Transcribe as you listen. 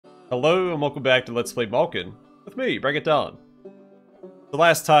Hello and welcome back to Let's Play Malkin, with me, Bring It Down. The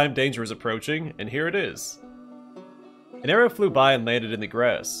last time, danger was approaching, and here it is. An arrow flew by and landed in the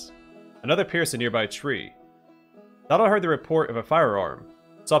grass. Another pierced a nearby tree. Nada heard the report of a firearm,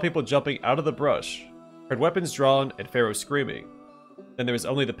 saw people jumping out of the brush, heard weapons drawn and Pharaoh screaming. Then there was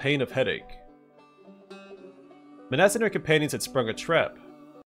only the pain of headache. Mnesse and her companions had sprung a trap.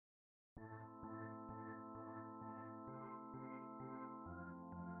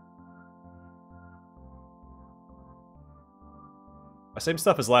 Same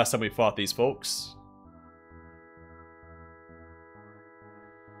stuff as last time we fought these folks.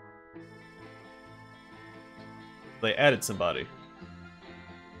 They added somebody.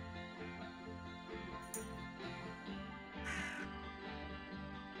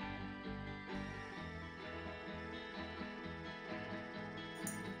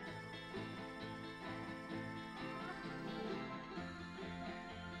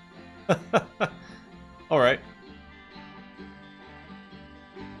 Alright.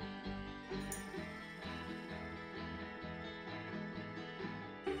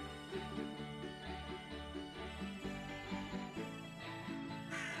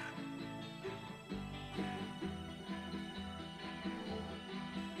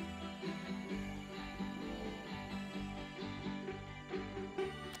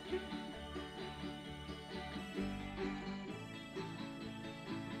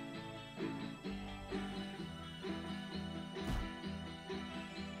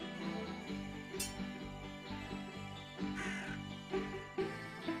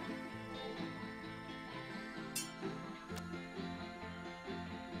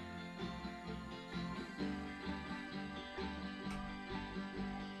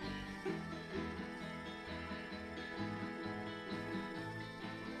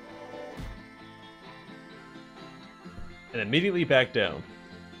 And immediately back down.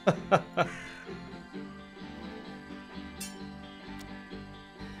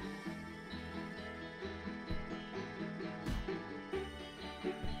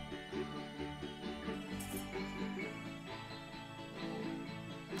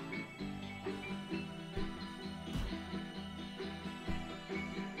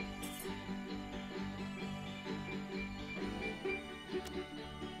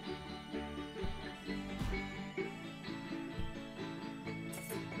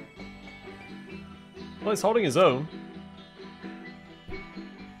 Well, he's holding his own.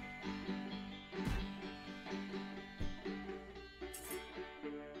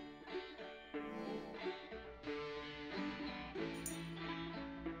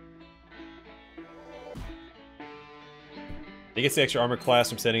 He gets the extra armor class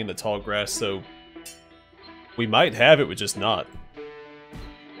from standing in the tall grass, so we might have it, but just not.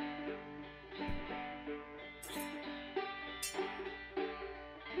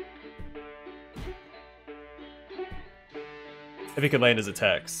 If he could land his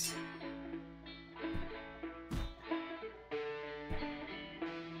attacks.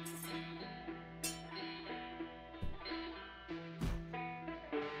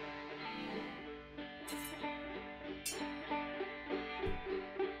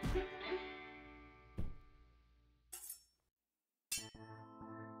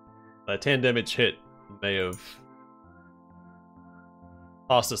 That 10 damage hit may have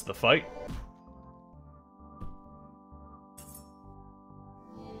cost us the fight.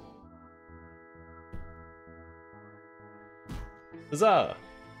 Huzzah!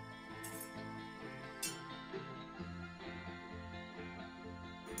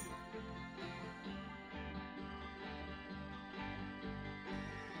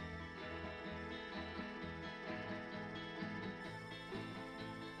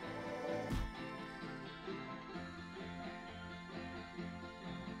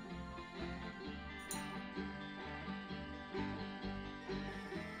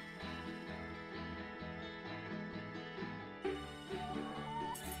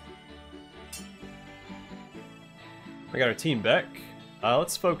 I got our team back.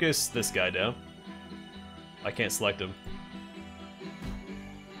 Let's focus this guy down. I can't select him.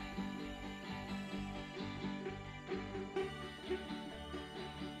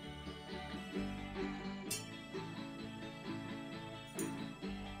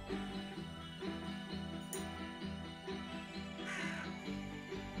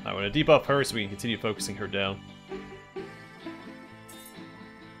 I want to debuff her so we can continue focusing her down.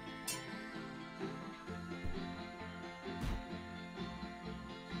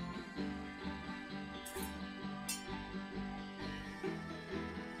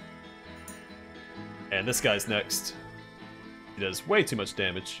 And this guy's next. He does way too much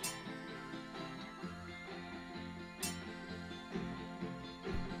damage.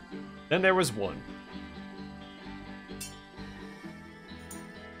 Then there was one.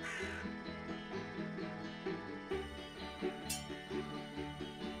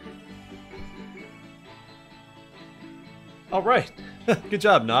 Alright, good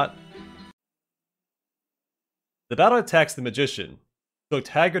job, Not. The battle attacks the magician, who looked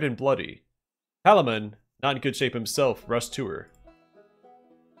haggard and bloody. Palamon, not in good shape himself, rushed to her.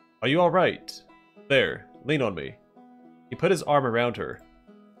 Are you alright? There, lean on me. He put his arm around her.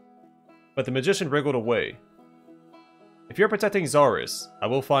 But the magician wriggled away. If you're protecting Zaris, I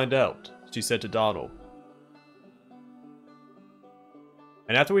will find out, she said to Donald.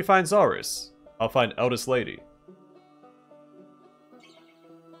 And after we find Zaris, I'll find Eldest Lady.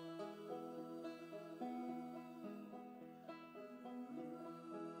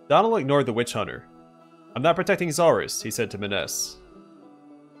 Donald ignored the witch hunter. I'm not protecting Zaris, he said to Mnesse.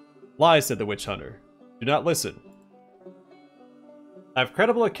 Lies, said the witch hunter. Do not listen. I have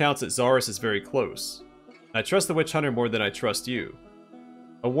credible accounts that Zaris is very close. I trust the witch hunter more than I trust you.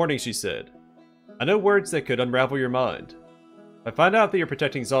 A warning, she said. I know words that could unravel your mind. If I find out that you're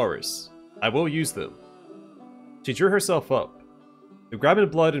protecting Zaris, I will use them. She drew herself up. The grime and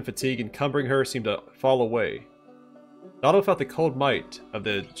blood and fatigue encumbering her seemed to fall away. Donald felt the cold might of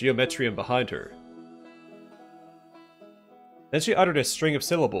the geometrium behind her. Then she uttered a string of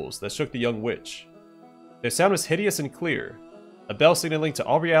syllables that shook the young witch. Their sound was hideous and clear, a bell signaling to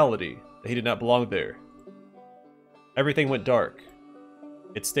all reality that he did not belong there. Everything went dark.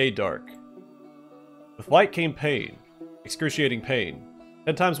 It stayed dark. With light came pain, excruciating pain,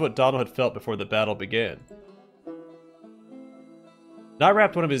 10 times what Donald had felt before the battle began. Nott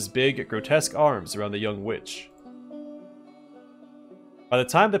wrapped one of his big, grotesque arms around the young witch. By the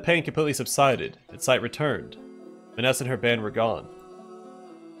time the pain completely subsided and sight returned, Mnesse and her band were gone.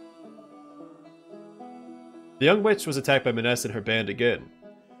 The young witch was attacked by Mnesse and her band again.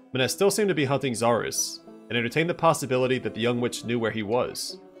 Mnesse still seemed to be hunting Zaris, and entertained the possibility that the young witch knew where he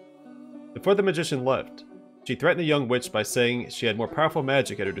was. Before the magician left, she threatened the young witch by saying she had more powerful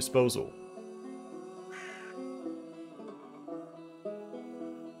magic at her disposal.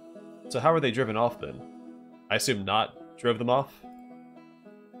 So how were they driven off then? I assume Nott drove them off?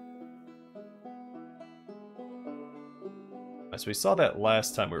 So we saw that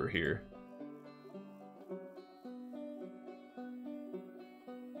last time we were here.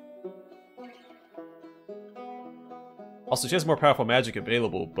 Also, she has more powerful magic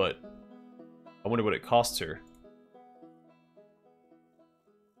available, but I wonder what it costs her.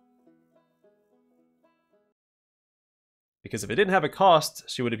 Because if it didn't have a cost,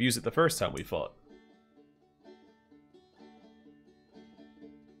 she would have used it the first time we fought.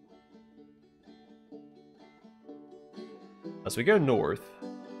 As we go north,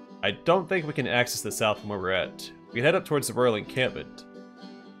 I don't think we can access the south from where we're at. We can head up towards the Royal Encampment,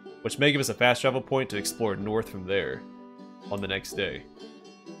 which may give us a fast travel point to explore north from there on the next day.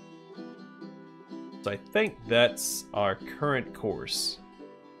 So I think that's our current course.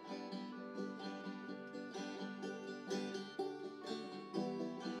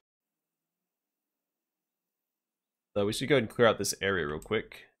 So we should go ahead and clear out this area real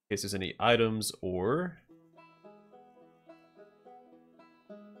quick, in case there's any items or...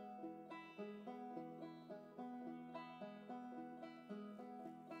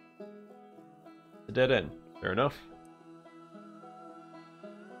 a dead end. Fair enough.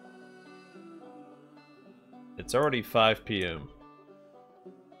 It's already 5 p.m.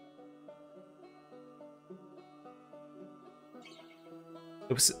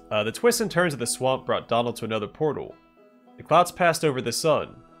 The twists and turns of the swamp brought Donald to another portal. The clouds passed over the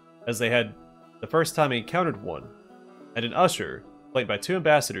sun, as they had the first time he encountered one, and an usher, flanked by 2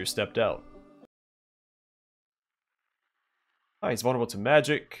 ambassadors, stepped out. Oh, he's vulnerable to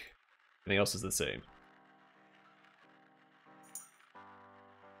magic. Everything else is the same.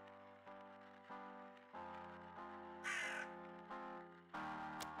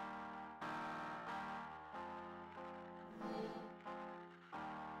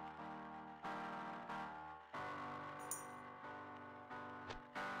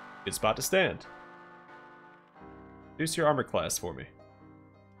 Good spot to stand. Reduce your armor class for me.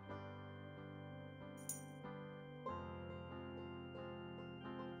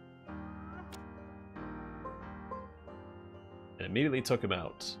 And immediately took him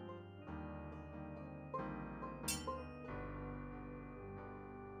out.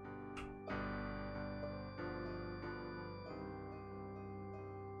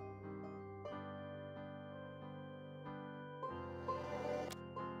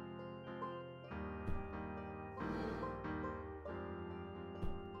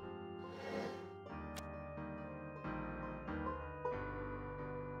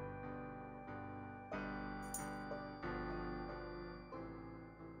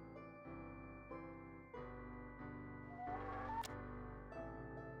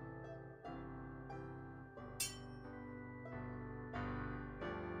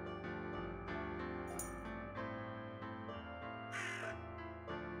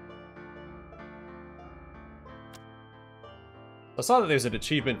 I saw that there's an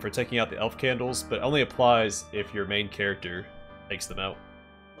achievement for taking out the elf candles, but it only applies if your main character takes them out.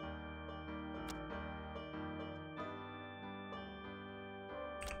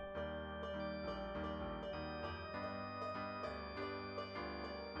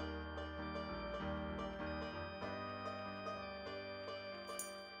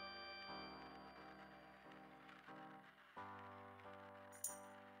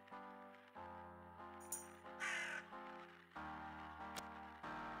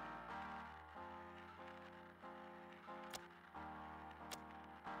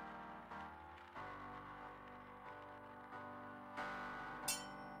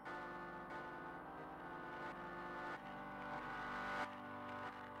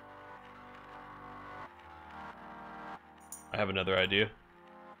 I have another idea.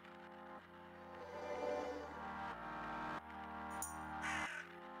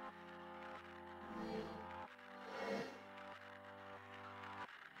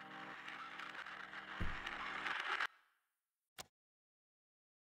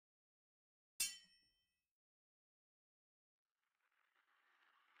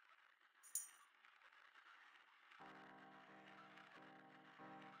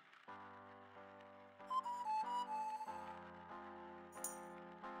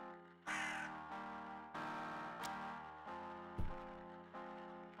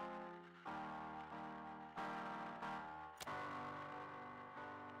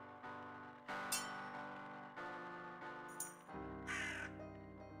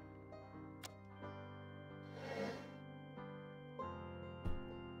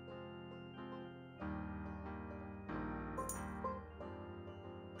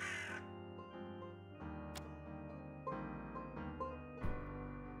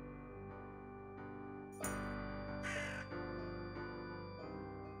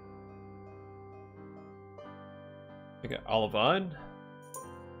 Okay, olive on.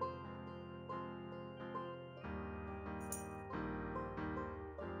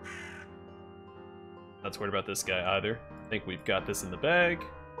 Not worried about this guy either. I think we've got this in the bag.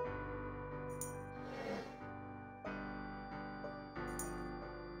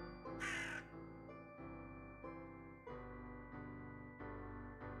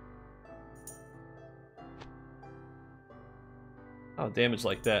 Oh, damage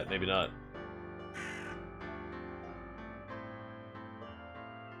like that, maybe not.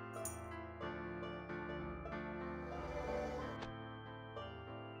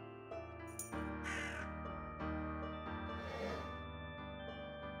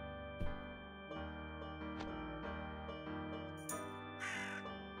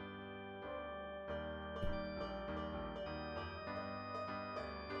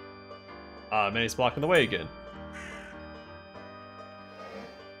 Ah, Manny's blocking the way again.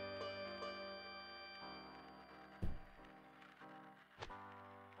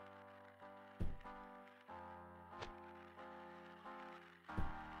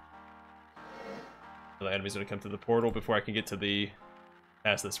 The enemy's gonna come through the portal before I can get to the...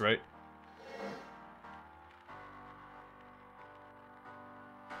 past this, right?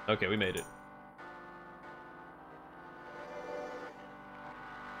 Okay, we made it.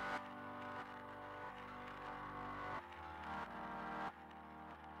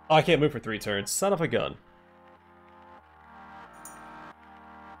 Oh, I can't move for 3 turns. Son of a gun.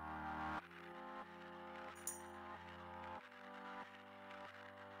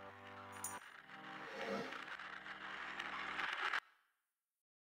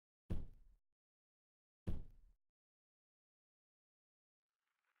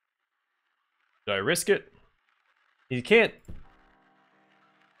 Do I risk it? You can't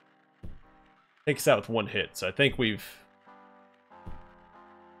take us out with 1 hit, so I think we've...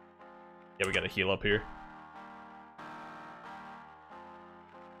 Yeah, we gotta heal up here.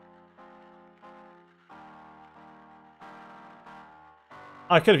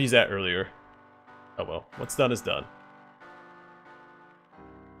 I could have used that earlier. Oh well, what's done is done.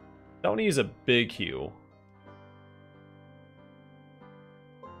 Don't use a big heal.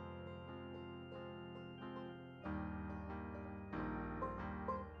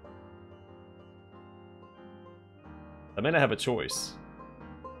 I may not have a choice.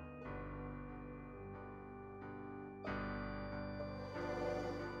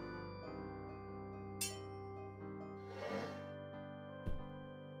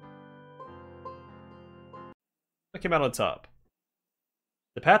 I came out on top.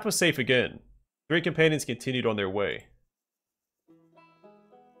 The path was safe again. 3 companions continued on their way.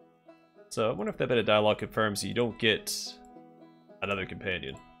 So I wonder if that bit of dialogue confirms you don't get another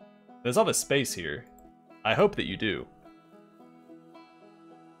companion. There's all this space here. I hope that you do.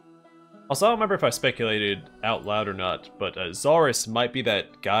 Also, I don't remember if I speculated out loud or not, but Zaurus might be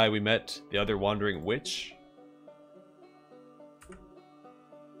that guy we met, the other wandering witch.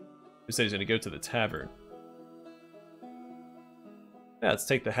 Who said he's gonna go to the tavern? Yeah, let's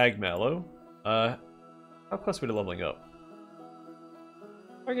take the Hag Mallow. How close are we to leveling up?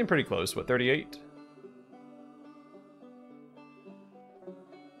 We're getting pretty close, what, 38?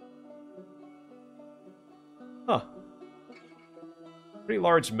 Huh. Pretty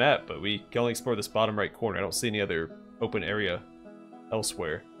large map, but we can only explore this bottom right corner. I don't see any other open area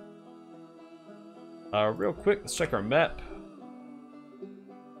elsewhere. Real quick, let's check our map.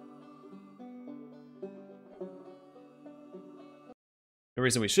 No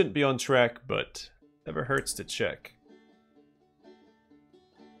reason we shouldn't be on track, but never hurts to check.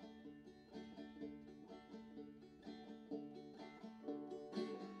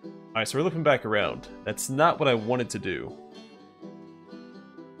 Alright, so we're looking back around. That's not what I wanted to do.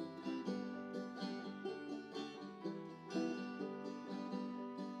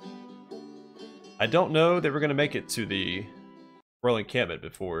 I don't know that we're going to make it to the Royal Encampment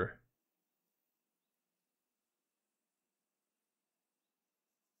before.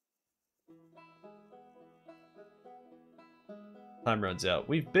 Time runs out.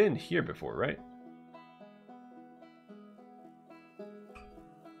 We've been here before, right?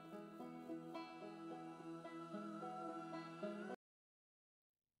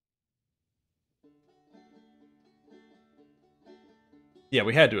 Yeah,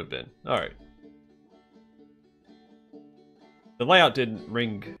 we had to have been. Alright. The layout didn't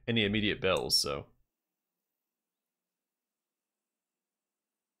ring any immediate bells, so...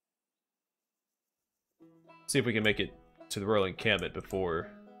 See if we can make it to the Royal Encampment before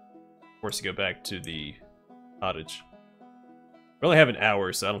forced to go back to the cottage. We only have an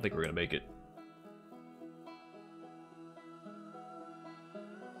hour, so I don't think we're going to make it.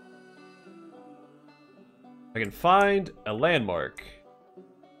 I can find a landmark.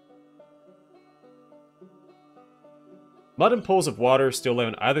 Mud and pools of water still lay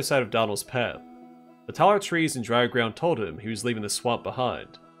on either side of Donald's path. The taller trees and drier ground told him he was leaving the swamp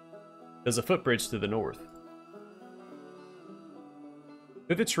behind. There's a footbridge to the north.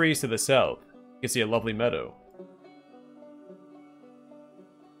 Through the trees to the south, you can see a lovely meadow.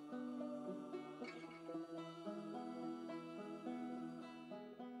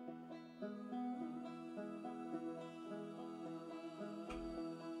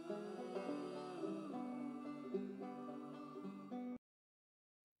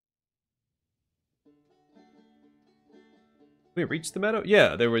 We reached the meadow?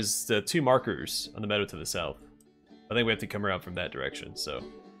 Yeah, there was 2 markers on the meadow to the south. I think we have to come around from that direction, so...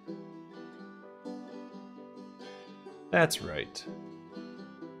 That's right.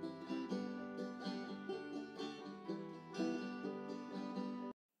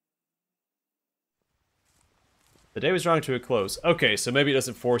 The day was drawing to a close. Okay, so maybe it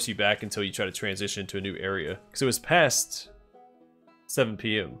doesn't force you back until you try to transition to a new area. Because it was past 7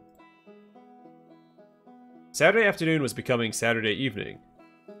 p.m. Saturday afternoon was becoming Saturday evening.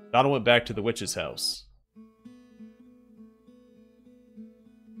 Donald went back to the witch's house.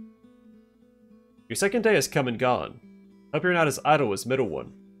 Your second day has come and gone. Hope you're not as idle as middle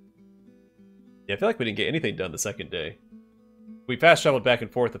one. Yeah, I feel like we didn't get anything done the second day. We fast traveled back and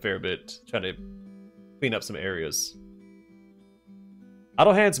forth a fair bit, trying to clean up some areas.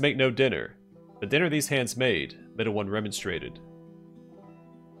 Idle hands make no dinner. The dinner these hands made, middle one remonstrated.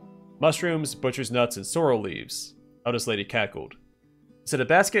 Mushrooms, butcher's nuts, and sorrel leaves. Eldest lady cackled. Set a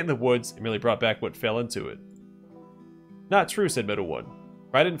basket in the woods and merely brought back what fell into it. Not true, said middle one.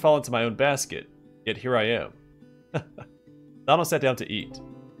 For I didn't fall into my own basket. Yet here I am. Donald sat down to eat.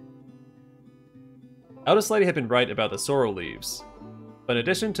 Eldest lady had been right about the sorrel leaves. But in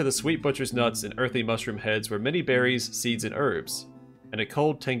addition to the sweet butcher's nuts and earthy mushroom heads were many berries, seeds, and herbs, and a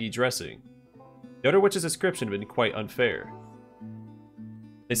cold, tangy dressing. The older witch's description had been quite unfair.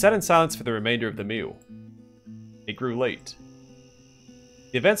 They sat in silence for the remainder of the meal. It grew late.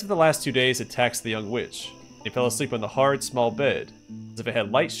 The events of the last 2 days had taxed the young witch. He fell asleep on the hard, small bed, as if it had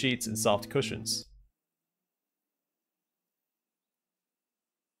light sheets and soft cushions.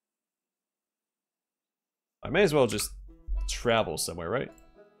 I may as well just travel somewhere, right?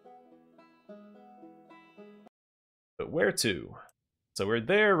 But where to? So we're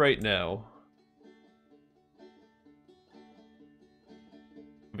there right now.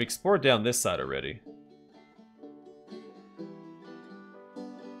 We've explored down this side already.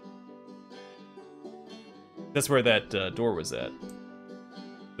 That's where that door was at.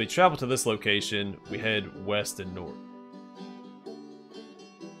 We travel to this location, we head west and north.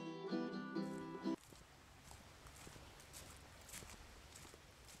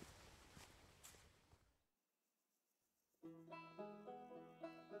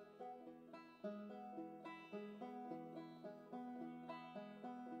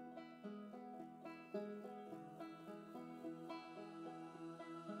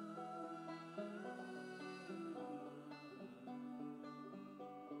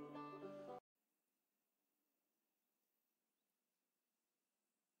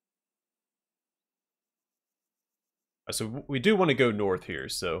 So we do want to go north here,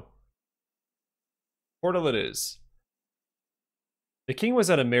 so portal it is. The king was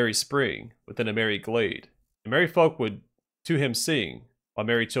at a merry spring, within a merry glade. The merry folk would to him sing, while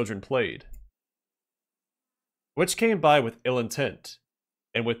merry children played. Which came by with ill intent,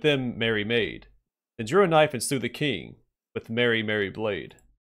 and with them merry made, then drew a knife and slew the king, with merry, merry blade.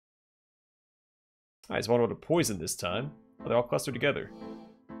 Alright, he's vulnerable to poison this time. Oh, they're all clustered together.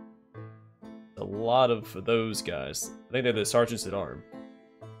 A lot of those guys. I think they're the sergeants at arms.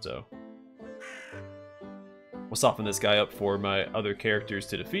 So we'll soften this guy up for my other characters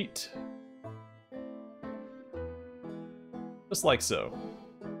to defeat. Just like so.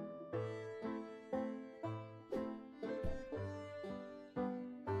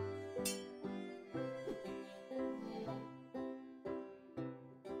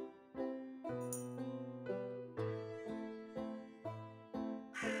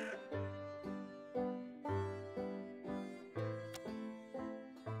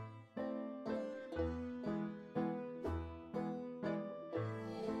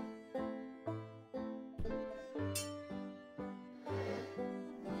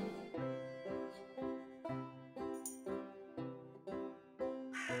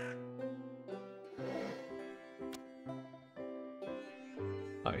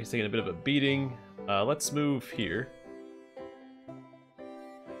 Alright, he's taking a bit of a beating. Let's move here.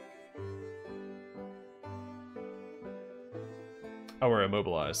 Oh, we're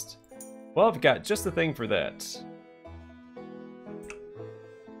immobilized. Well, I've got just the thing for that.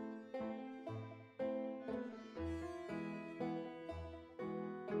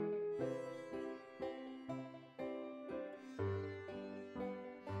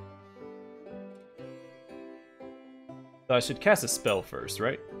 So I should cast a spell first,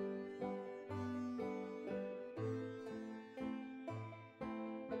 right?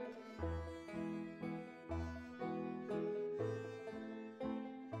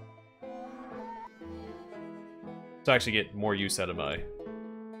 To actually get more use out of my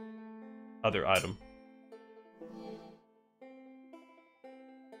other item.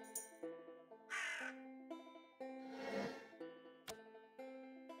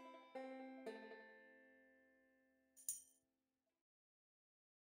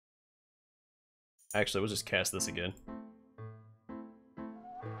 Actually, we'll just cast this again.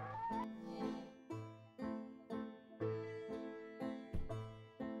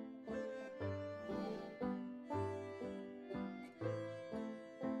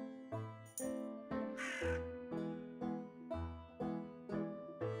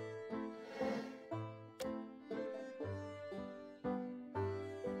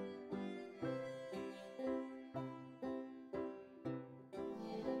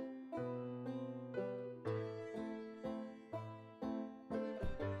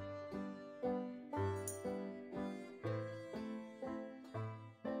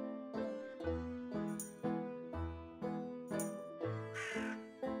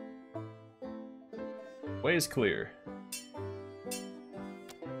 Way is clear.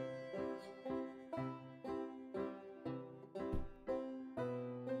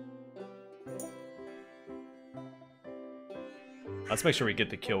 Let's make sure we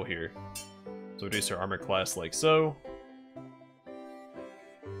get the kill here. So reduce our armor class like so.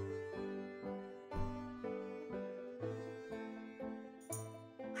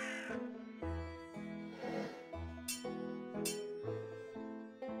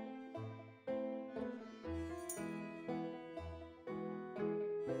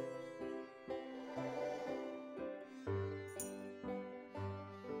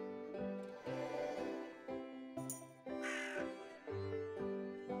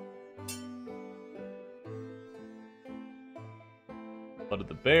 Blood of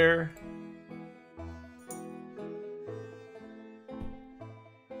the bear.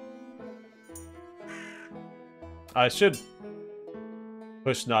 I should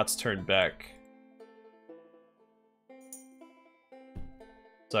push Knott's turn back.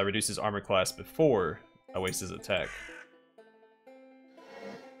 So I reduce his armor class before I waste his attack.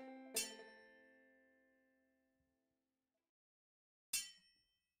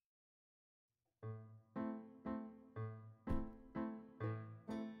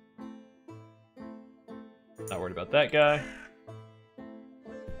 Not worried about that guy.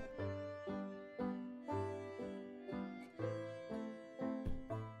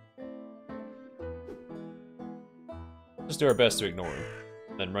 Just do our best to ignore him,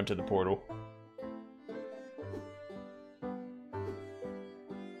 then run to the portal.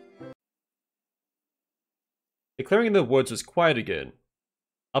 The clearing in the woods was quiet again.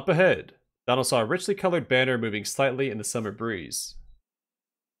 Up ahead, Donald saw a richly colored banner moving slightly in the summer breeze.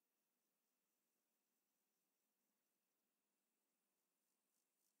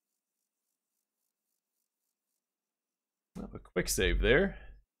 Quick save there.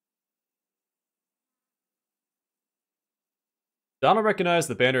 Donald recognized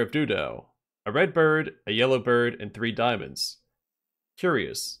the banner of Dudao. A red bird, a yellow bird, and 3 diamonds.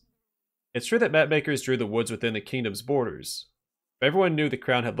 Curious. It's true that mapmakers drew the woods within the kingdom's borders, but everyone knew the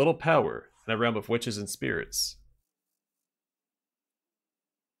crown had little power in a realm of witches and spirits.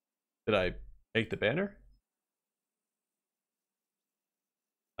 Did I make the banner?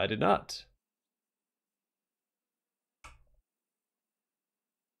 I did not.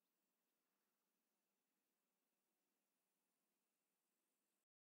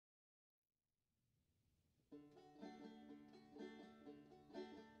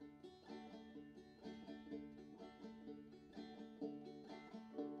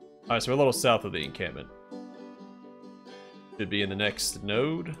 Alright, so we're a little south of the encampment. Should be in the next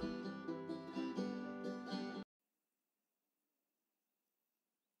node.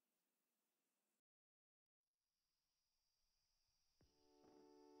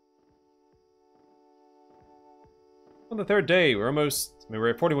 On the 3rd day, we're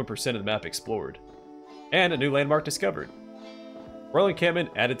at 41% of the map explored. And a new landmark discovered. Royal Encampment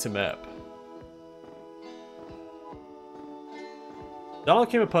added to map.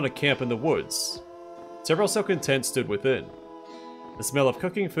 Donald came upon a camp in the woods. Several silken tents stood within. The smell of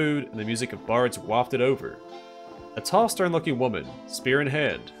cooking food and the music of bards wafted over. A tall, stern-looking woman, spear in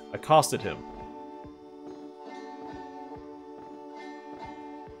hand, accosted him.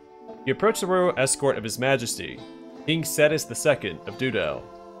 He approached the royal escort of His Majesty, King Satis II of Dudao.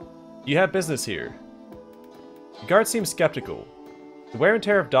 You have business here. The guard seemed skeptical. The wear and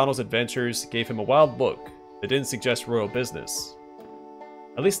tear of Donald's adventures gave him a wild look that didn't suggest royal business.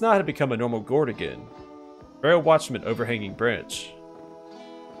 At least now it had become a normal gourd again. Royal watchman overhanging branch.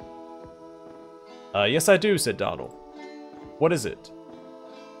 Yes I do, said Donald. What is it?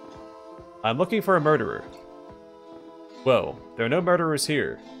 I'm looking for a murderer. Well, there are no murderers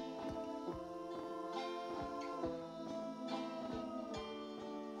here.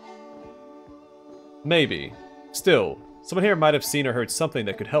 Maybe. Still, someone here might have seen or heard something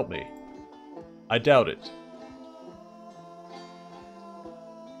that could help me. I doubt it.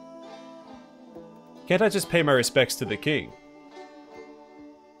 Can't I just pay my respects to the king?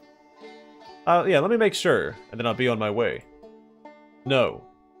 Yeah, let me make sure, and then I'll be on my way. No.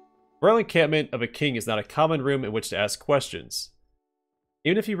 Royal Encampment of a king is not a common room in which to ask questions.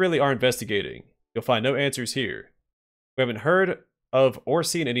 Even if you really are investigating, you'll find no answers here. We haven't heard of or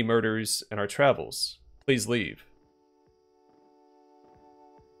seen any murders in our travels. Please leave.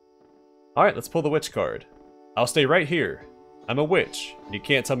 Alright, let's pull the witch card. I'll stay right here. I'm a witch, and you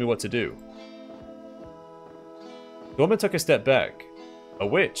can't tell me what to do. The woman took a step back. A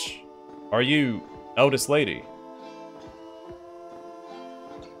witch? Are you eldest lady?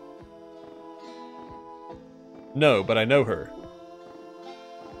 No, but I know her.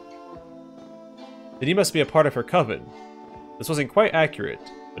 Then you must be a part of her coven. This wasn't quite accurate,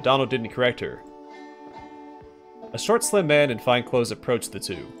 but Donald didn't correct her. A short, slim man in fine clothes approached the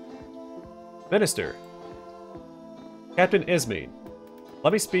two. Minister. Captain Ismene,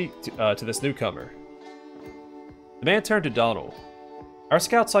 let me speak to this newcomer. The man turned to Donald. Our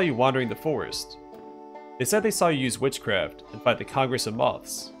scouts saw you wandering the forest. They said they saw you use witchcraft and fight the Congress of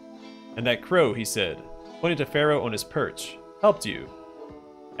Moths. And that crow, he said, pointing to Pharaoh on his perch, helped you.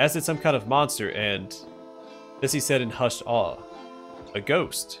 As did some kind of monster and... This he said in hushed awe. A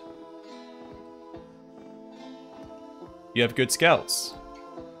ghost. You have good scouts.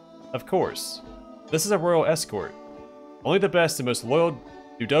 Of course. This is a royal escort. Only the best and most loyal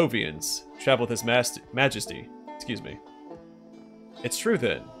Dudovians travel with His Majesty. Excuse me. It's true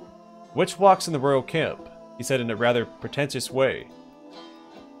then. Witch walks in the royal camp, he said in a rather pretentious way.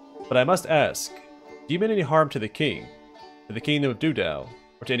 But I must ask, do you mean any harm to the king, to the kingdom of Dudao,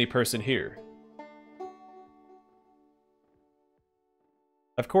 or to any person here?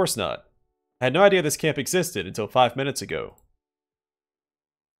 Of course not. I had no idea this camp existed until 5 minutes ago.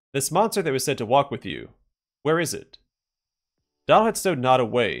 This monster that was said to walk with you, where is it? Donald had stowed Nod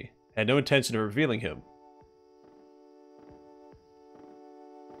away, and had no intention of revealing him.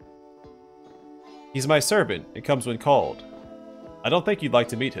 He's my servant, and comes when called. I don't think you'd like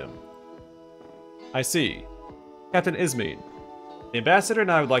to meet him. I see. Captain Ismene, the ambassador and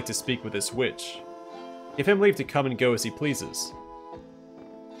I would like to speak with this witch. Give him leave to come and go as he pleases.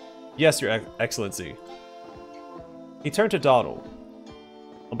 Yes, your excellency. He turned to Donald.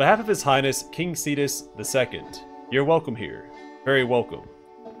 On behalf of His Highness King Satis II, you're welcome here. Very welcome.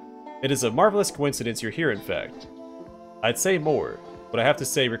 It is a marvelous coincidence you're here, in fact. I'd say more, but I have to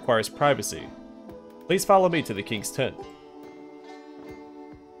say requires privacy. Please follow me to the king's tent.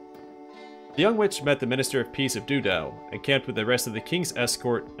 The young witch met the Minister of Peace of Dudao and camped with the rest of the king's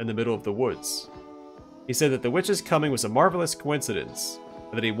escort in the middle of the woods. He said that the witch's coming was a marvelous coincidence,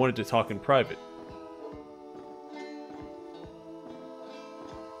 and that he wanted to talk in private.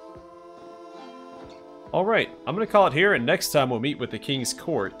 Alright, I'm going to call it here, and next time we'll meet with the king's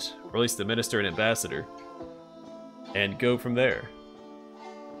court, or at least the minister and ambassador, and go from there.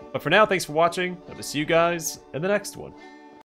 But for now, thanks for watching. I'll see you guys in the next one.